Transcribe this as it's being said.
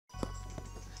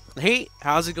Hey,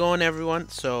 how's it going, everyone?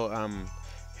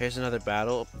 Here's another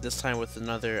battle. This time with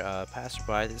another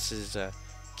passerby. This is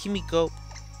Kimiko,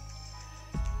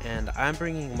 and I'm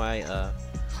bringing my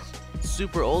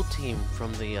super old team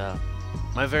from the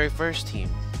my very first team.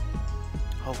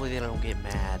 Hopefully, they don't get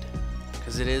mad,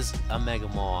 cause it is a Mega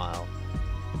Mall.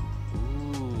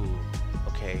 Ooh.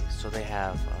 Okay, so they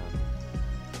have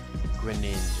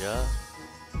Greninja,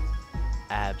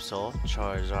 Absol,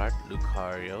 Charizard,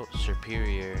 Lucario,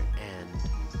 Superior, and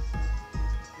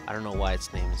I don't know why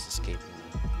its name is escaping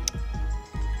me.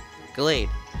 Glade.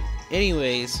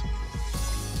 Anyways,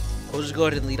 we'll just go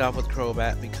ahead and lead off with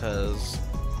Crobat because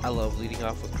I love leading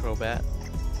off with Crobat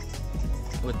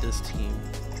with this team.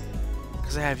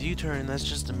 Because I have U-turn, that's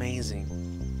just amazing.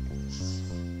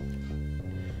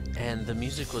 And the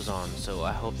music was on, so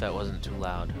I hope that wasn't too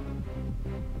loud.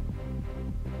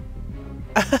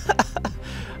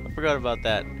 I forgot about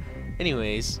that.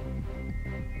 Anyways,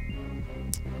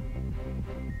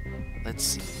 let's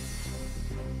see.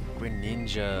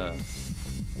 Greninja.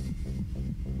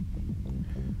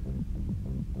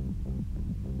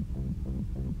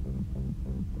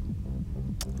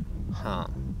 Huh.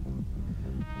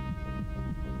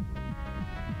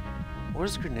 What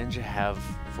does Greninja have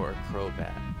for a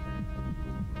Crobat?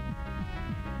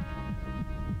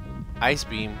 Ice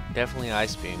Beam. Definitely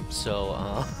Ice Beam. So,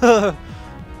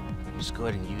 just go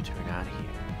ahead and U-turn out of here.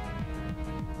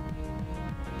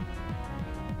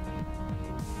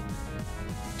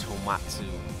 Tomatsu.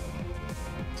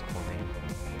 That's a cool name.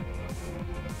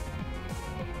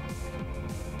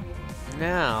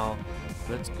 Now,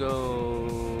 let's go.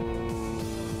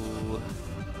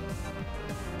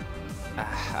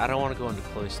 I don't want to go into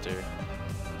Cloister.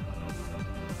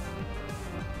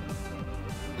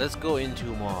 Let's go into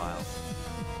Mile.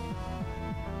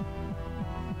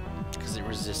 Because it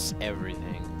resists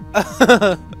everything.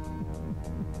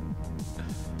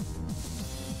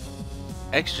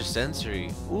 Extra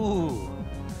sensory. Ooh.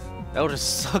 That would have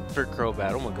sucked for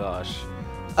Crobat. Oh my gosh.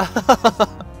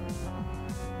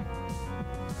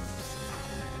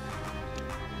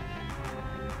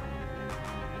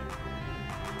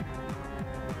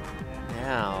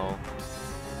 Now,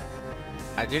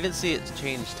 I didn't see it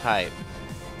change type.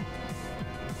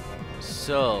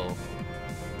 So,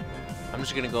 I'm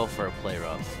just gonna go for a play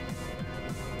rough.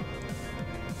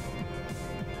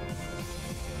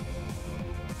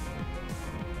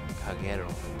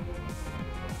 Kagero.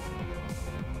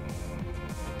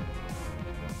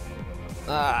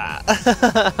 Ah!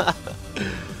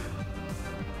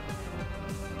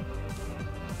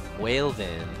 Well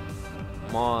then,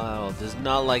 Maul does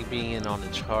not like being in on a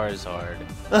Charizard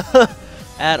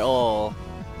at all.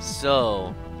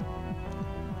 So,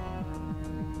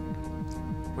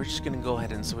 we're just gonna go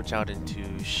ahead and switch out into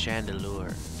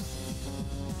Chandelure.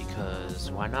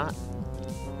 Because why not?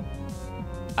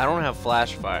 I don't have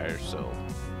Flash Fire, so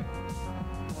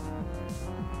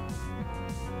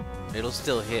it'll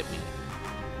still hit me.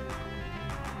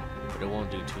 But it won't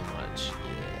do too much.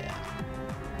 Yeah.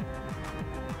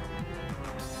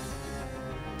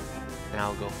 Now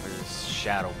I'll go for this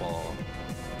Shadow Ball.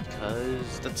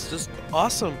 Because that's just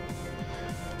awesome.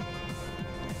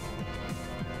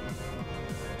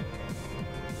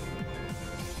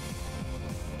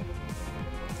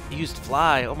 He used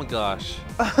Fly. Oh my gosh.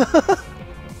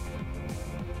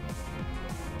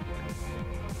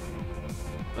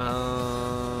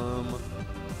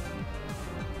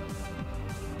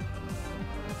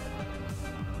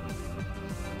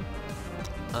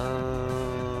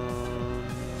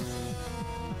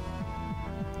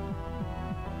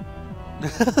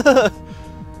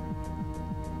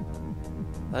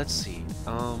 Let's see.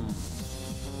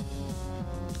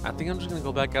 I think I'm just gonna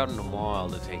go back out into Mall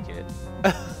to take it.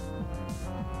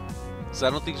 So I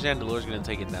don't think Chandelure's gonna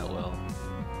take it that well.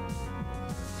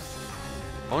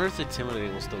 I wonder if the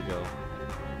Intimidate will still go.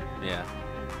 Yeah.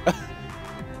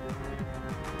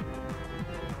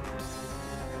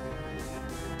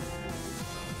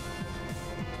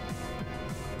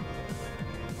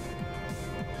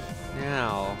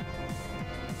 Now,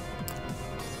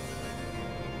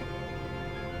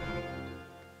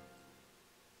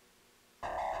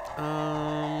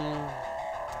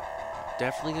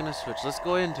 definitely gonna switch. Let's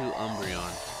go into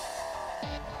Umbreon.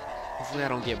 Hopefully I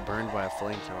don't get burned by a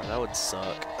flamethrower. That would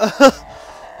suck.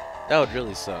 That would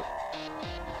really suck.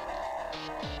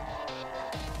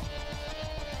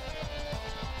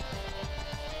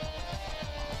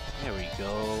 There we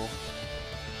go.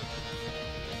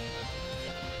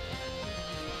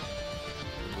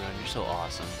 Umbreon, you're so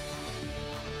awesome.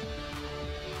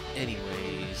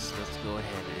 Anyways, let's go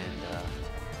ahead and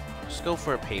just go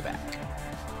for a payback.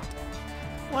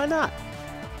 Why not?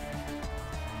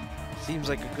 Seems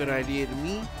like a good idea to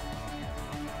me.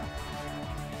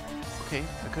 Okay,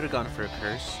 I could have gone for a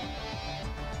curse.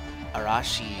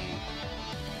 Arashi.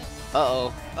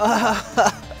 Uh-oh.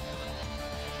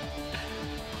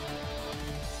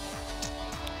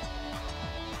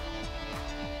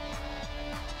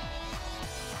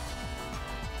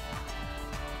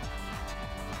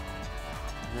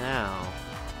 Now,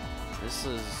 this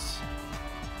is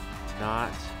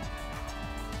not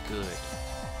good.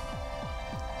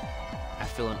 I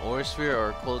feel an aura sphere or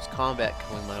a close combat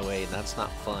coming my way, and that's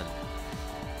not fun.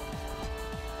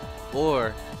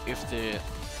 Or, if the...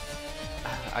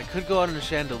 I could go out on a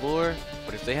Chandelure,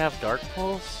 but if they have Dark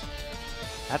Pulse,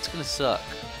 that's gonna suck.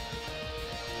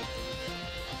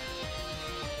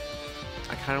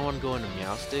 I kinda wanna go into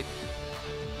Meowstic.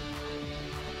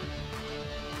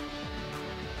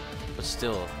 But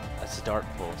still, that's a Dark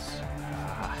Pulse.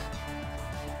 Ah.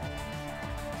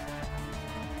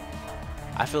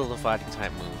 I feel the fighting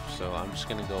type move, so I'm just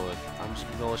gonna go with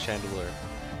Chandelure.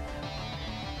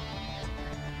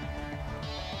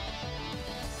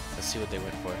 Let's see what they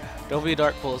went for. Don't be a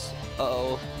Dark Pulse.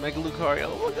 Uh-oh. Mega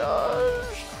Lucario. Oh my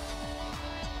gosh.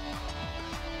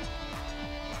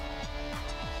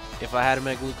 If I had a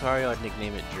Mega Lucario, I'd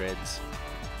nickname it Dreads.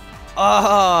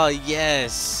 Oh,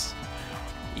 yes.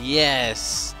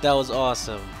 Yes. That was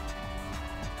awesome.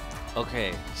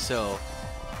 Okay, so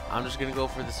I'm just gonna go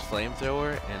for this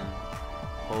Flamethrower and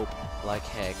hope like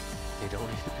heck they don't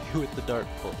hit me with the Dark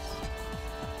Pulse.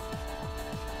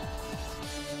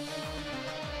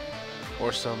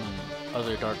 Or some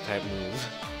other dark type move.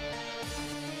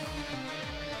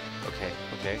 Okay,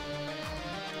 okay.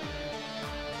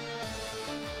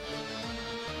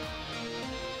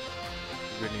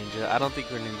 Greninja. I don't think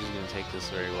Greninja's gonna take this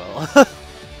very well.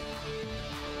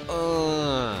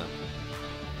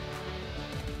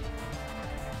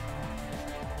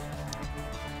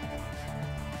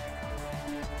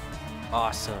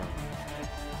 Awesome.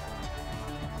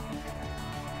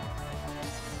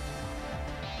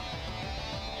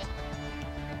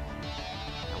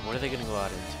 What are they going to go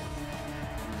out into?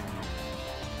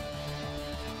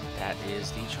 That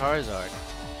is the Charizard.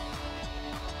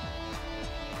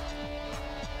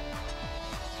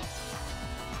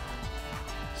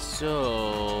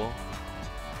 So,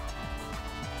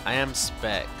 I am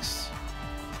Specs.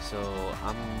 So,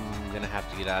 I'm going to have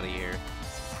to get out of here.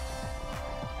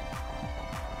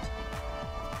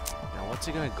 Now, what's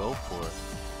it going to go for?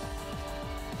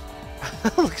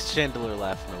 Look at Chandelure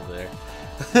laughing over there.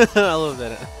 I love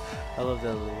that. I love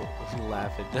that little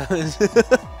laugh it does.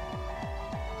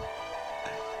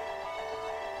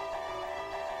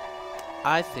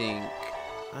 I think,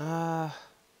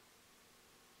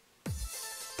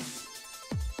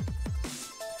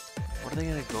 what are they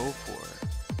gonna go for?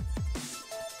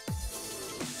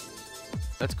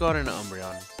 Let's go out into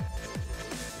Umbreon.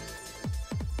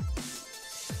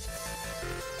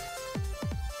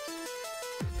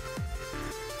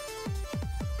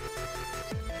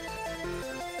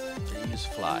 Use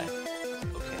Fly.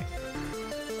 Okay.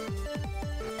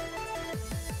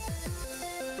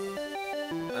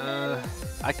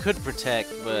 I could Protect,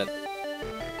 but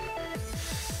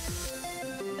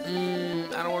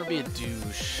I don't want to be a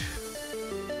douche.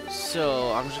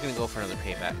 So I'm just gonna go for another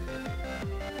Payback.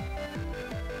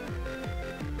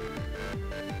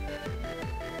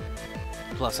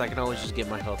 Plus, I can always just get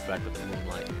my health back with the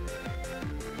Moonlight.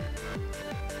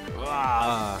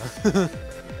 Ah.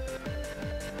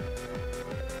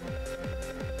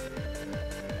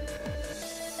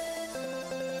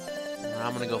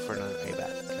 I'm gonna go for another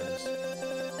Payback because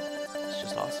it's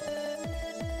just awesome.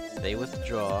 They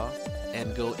withdraw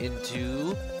and go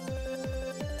into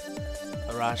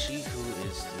Arashi, who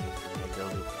is the Mega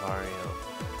Lucario.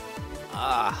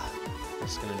 Ah,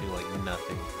 it's gonna do like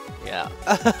nothing. Yeah.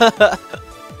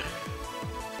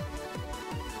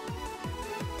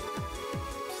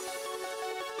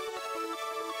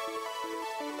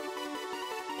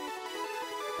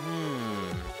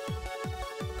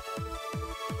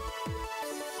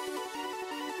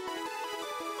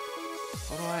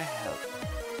 What do I have?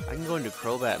 I can go into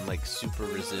Crobat and like super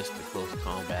resist the close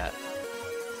combat.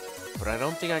 But I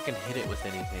don't think I can hit it with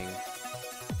anything.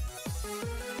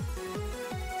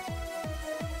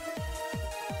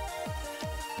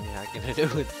 Yeah, I can hit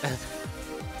it with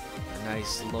a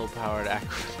nice low-powered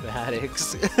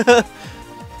acrobatics.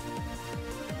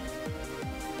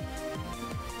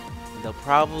 They'll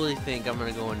probably think I'm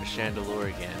gonna go into Chandelure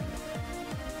again.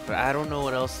 But I don't know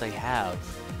what else they have.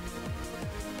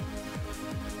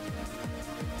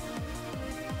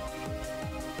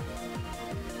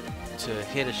 To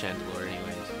hit a Chandelure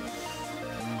anyways.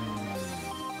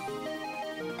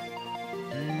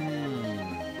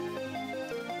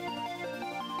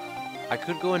 I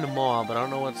could go into Maw, but I don't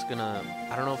know if it's gonna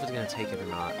take it or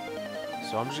not.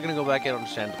 So I'm just gonna go back in on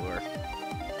Chandelure.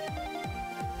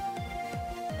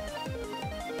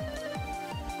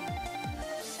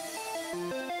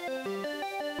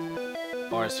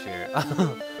 Bar Sphere.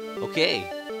 Okay.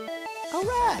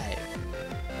 Alright.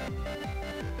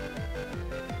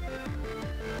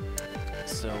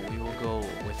 So we will go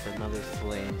with another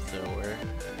flamethrower.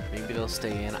 Maybe they'll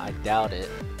stay in. I doubt it.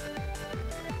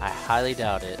 I highly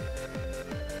doubt it.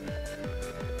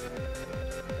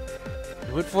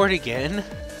 You went for it again?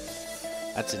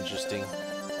 That's interesting.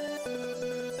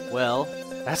 Well,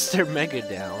 that's their Mega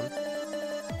down.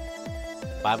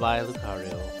 Bye-bye,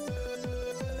 Lucario.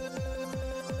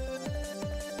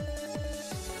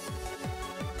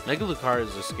 Mega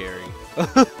Lucarios are scary.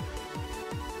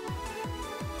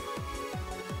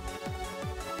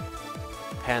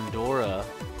 Pandora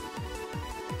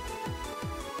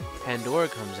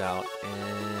comes out,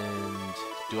 and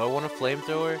do I want a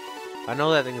flamethrower? I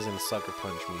know that thing is gonna sucker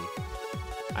punch me.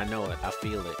 I know it. I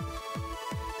feel it.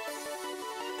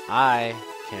 I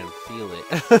can feel it.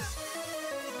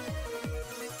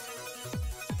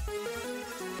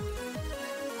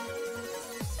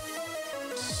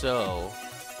 So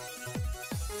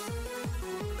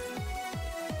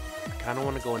I kind of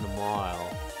want to go into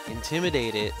Maul,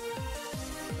 intimidate it,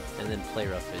 and then play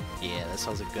rough it. Yeah, that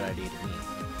sounds like a good idea to me.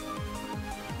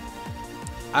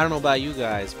 I don't know about you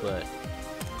guys, but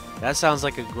that sounds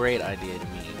like a great idea to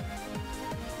me.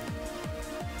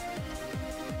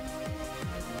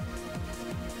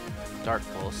 Dark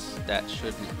Pulse, that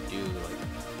shouldn't do like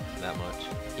that much.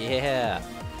 Yeah.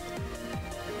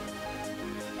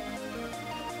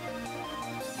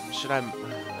 Should I?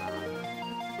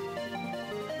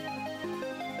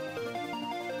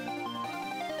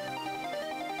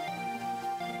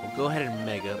 We'll go ahead and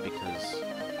Mega because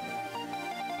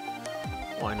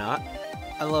why not?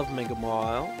 I love Mega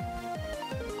Mile.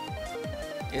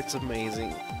 It's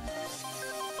amazing.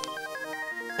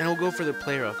 And we'll go for the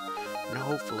play rough, and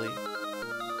hopefully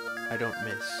I don't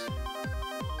miss,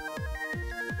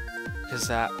 because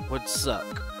that would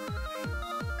suck.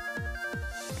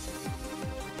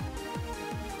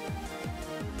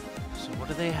 What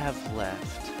do they have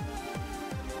left?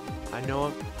 I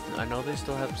know they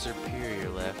still have Superior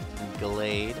left and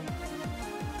Gallade.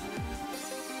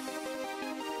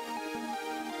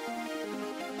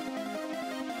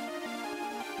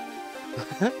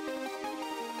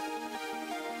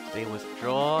 They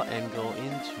withdraw and go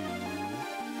into,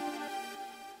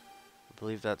 I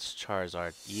believe that's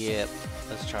Charizard. Yep,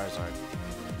 that's Charizard.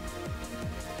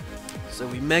 So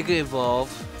we Mega Evolve.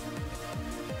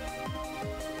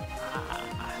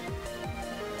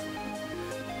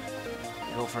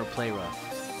 Go for a play rough.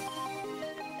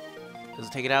 Does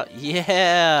it take it out?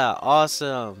 Yeah!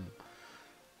 Awesome!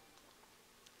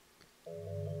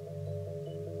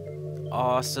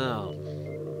 Awesome!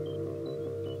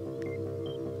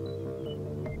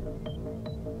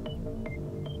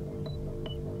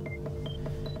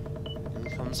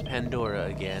 Here comes Pandora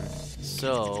again.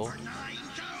 So,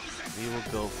 we will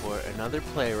go for another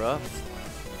play rough.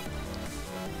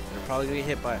 They're probably gonna get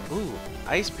hit by, ooh,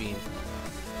 Ice Beam.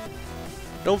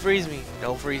 Don't freeze me.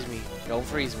 Don't freeze me. Don't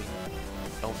freeze me.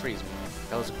 Don't freeze me.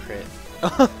 That was a crit.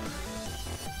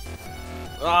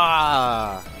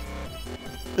 Ah!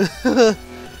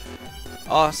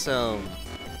 Awesome.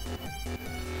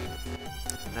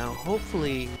 Now,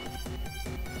 hopefully,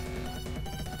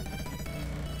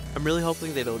 I'm really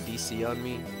hoping they don't DC on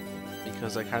me,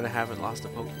 because I kind of haven't lost a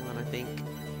Pokemon, I think.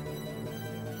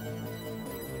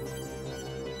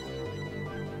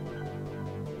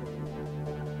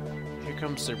 Here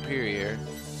comes Superior,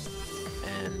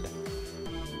 and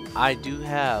I do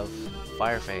have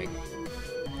Fire Fang,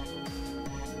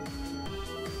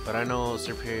 but I know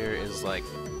Superior is like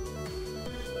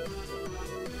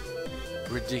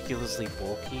ridiculously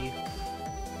bulky.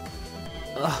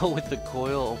 Oh, with the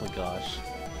coil, oh my gosh.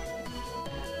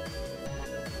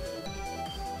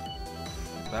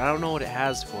 But I don't know what it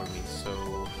has for me, so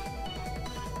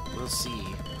we'll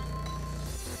see.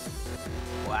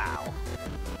 Wow.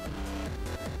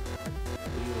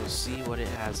 We will see what it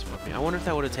has for me. I wonder if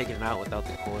that would have taken it out without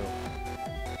the coil.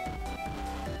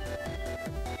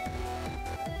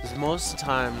 Because most of the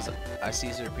times I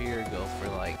see Superior go for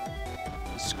like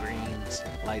screens,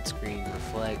 light screen,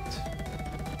 reflect.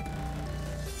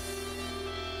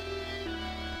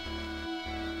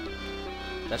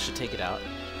 That should take it out.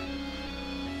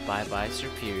 Bye bye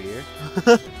Superior.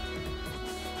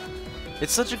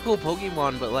 It's such a cool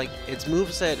Pokemon, but like its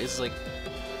moveset is like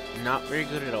not very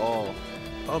good at all.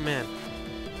 Oh man,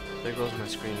 there goes my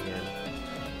screen again.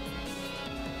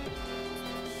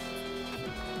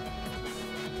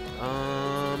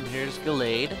 Here's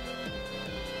Gallade.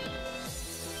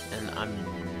 And I'm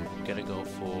gonna go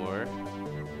for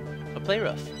a Play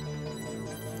Rough.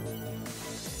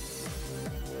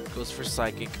 Goes for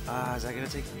Psychic. Ah, is that gonna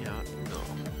take me out? No.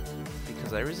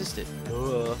 Because I resisted.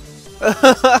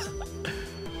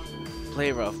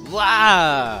 Play Rough.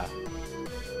 Blah!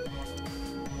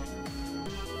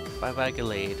 Bye-bye,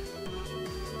 Gallade.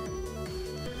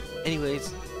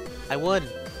 Anyways, I won.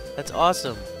 That's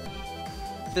awesome.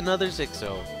 With another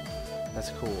 6-0. That's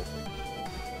cool.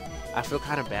 I feel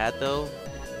kind of bad though,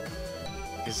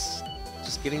 because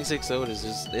just getting 6-0'd is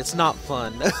it's not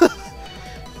fun.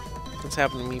 It's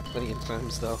happened to me plenty of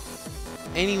times though.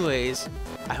 Anyways,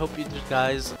 I hope you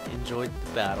guys enjoyed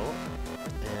the battle,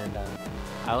 and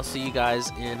I'll see you guys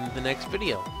in the next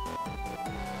video.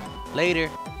 Later.